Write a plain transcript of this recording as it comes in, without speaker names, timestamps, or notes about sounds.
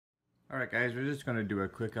Alright guys, we're just going to do a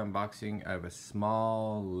quick unboxing of a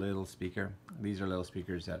small little speaker. These are little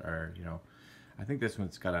speakers that are, I think this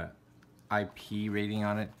one's got a IP rating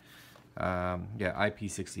on it. Yeah,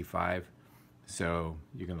 IP65, so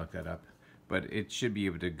you can look that up. But it should be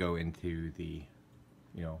able to go into the,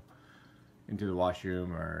 into the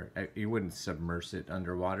washroom, or you wouldn't submerge it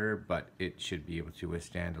underwater, but it should be able to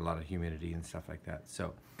withstand a lot of humidity and stuff like that.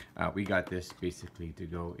 So we got this basically to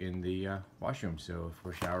go in the washroom. So if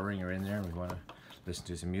we're showering or in there and we want to listen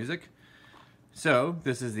to some music. So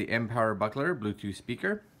this is the MPOW Buckler Bluetooth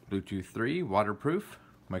speaker, Bluetooth 3, waterproof,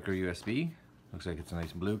 micro USB. Looks like it's a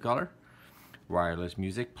nice blue color. Wireless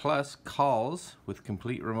music plus calls with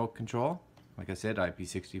complete remote control. Like I said,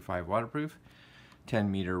 IP65 waterproof,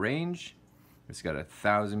 10-meter range. It's got a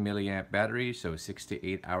 1000 milliamp battery, so 6 to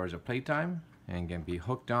 8 hours of playtime, and can be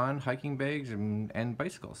hooked on hiking bags and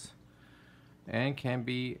bicycles. And can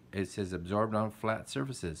be, it says, absorbed on flat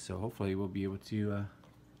surfaces, so hopefully we'll be able to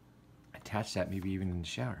attach that maybe even in the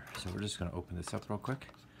shower. So we're just going to open this up real quick,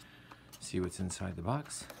 see what's inside the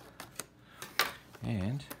box.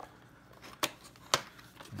 And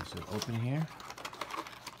this will open here.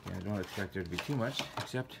 Yeah, I don't expect there to be too much,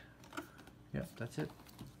 except, yep, that's it.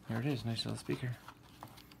 Here it is, nice little speaker.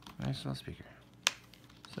 Nice little speaker.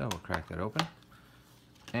 So we'll crack that open.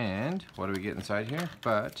 And what do we get inside here?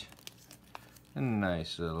 But a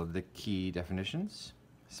nice little key definitions,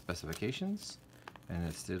 specifications, and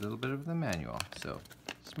it's a little bit of the manual. So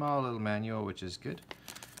small little manual, which is good.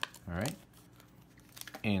 Alright.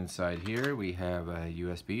 Inside here we have a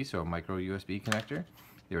USB, so a micro USB connector.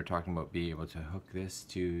 They were talking about being able to hook this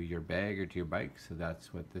to your bag or to your bike, so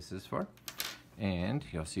that's what this is for. And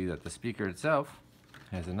you'll see that the speaker itself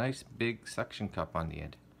has a nice big suction cup on the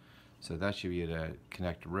end. So that should be able to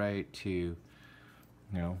connect right to,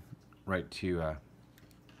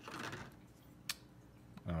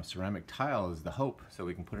 ceramic tile is the hope, so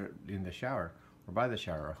we can put it in the shower or by the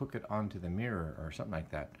shower or hook it onto the mirror or something like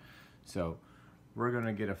that. So we're going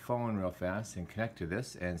to get a phone real fast and connect to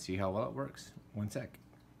this and see how well it works. One sec.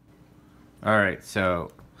 Alright, so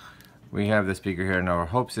we have the speaker here. Now our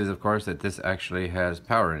hopes is, of course, that this actually has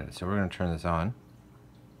power in it. So we're going to turn this on.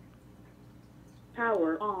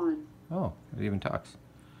 Power on. Oh, it even talks.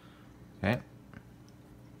 Okay.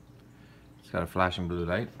 It's got a flashing blue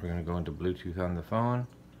light. We're going to go into Bluetooth on the phone.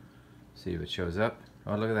 See if it shows up.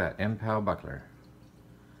 Oh, look at that. MPOW Buckler.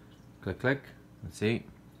 Click, click. Let's see.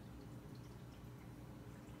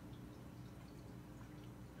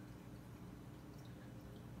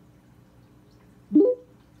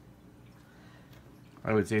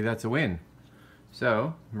 I would say that's a win.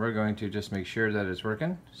 So we're going to just make sure that it's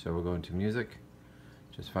working. So we'll go into music.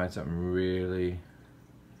 Just find something really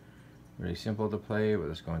simple to play. We'll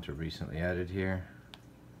just go into recently added here.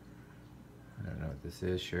 I don't know what this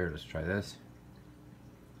is. Sure, let's try this.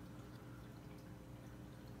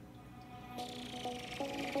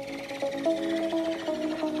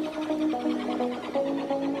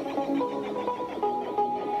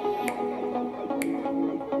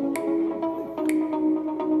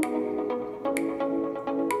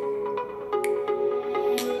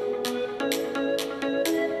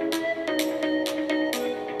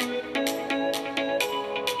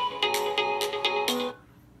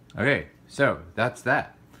 Okay, so that's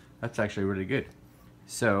that. That's actually really good.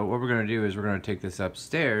 So what we're going to do is we're going to take this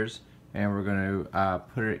upstairs and we're going to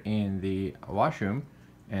put it in the washroom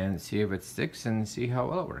and see if it sticks and see how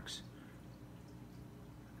well it works.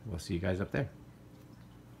 We'll see you guys up there.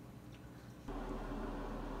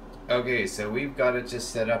 Okay, so we've got it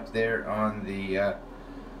just set up there on the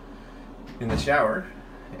in the shower,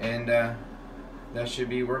 and that should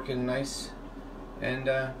be working nice,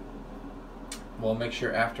 and we'll make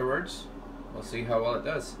sure afterwards. We'll see how well it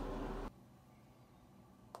does.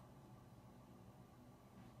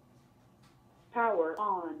 Power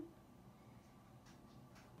on.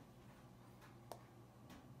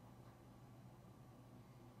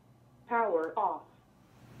 Power off.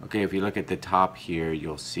 Okay, if you look at the top here,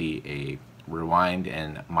 you'll see a rewind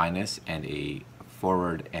and minus and a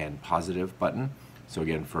forward and positive button. So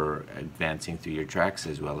again, for advancing through your tracks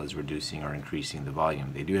as well as reducing or increasing the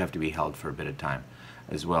volume. They do have to be held for a bit of time.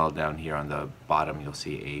 As well, down here on the bottom you'll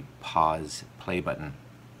see a pause play button.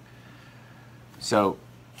 So,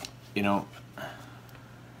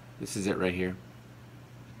 this is it right here.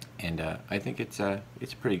 And I think it's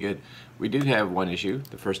pretty good. We did have one issue.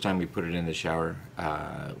 The first time we put it in the shower,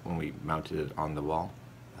 when we mounted it on the wall,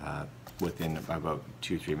 within about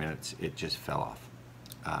 2-3 minutes it just fell off.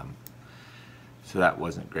 So that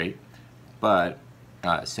wasn't great, but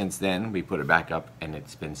since then we put it back up and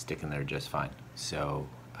it's been sticking there just fine. So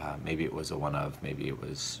maybe it was a one-of, maybe it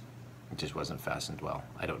was It just wasn't fastened well.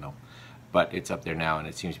 I don't know. But it's up there now and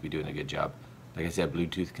it seems to be doing a good job. Like I said,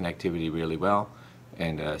 Bluetooth connectivity really well.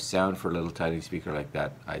 And sound for a little tiny speaker like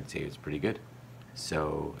that, I'd say it's pretty good.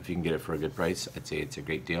 So if you can get it for a good price, I'd say it's a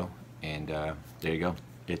great deal. And there you go.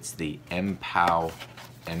 It's the MPOW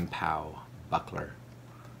buckler.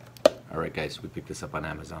 Alright guys, we picked this up on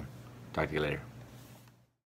Amazon. Talk to you later.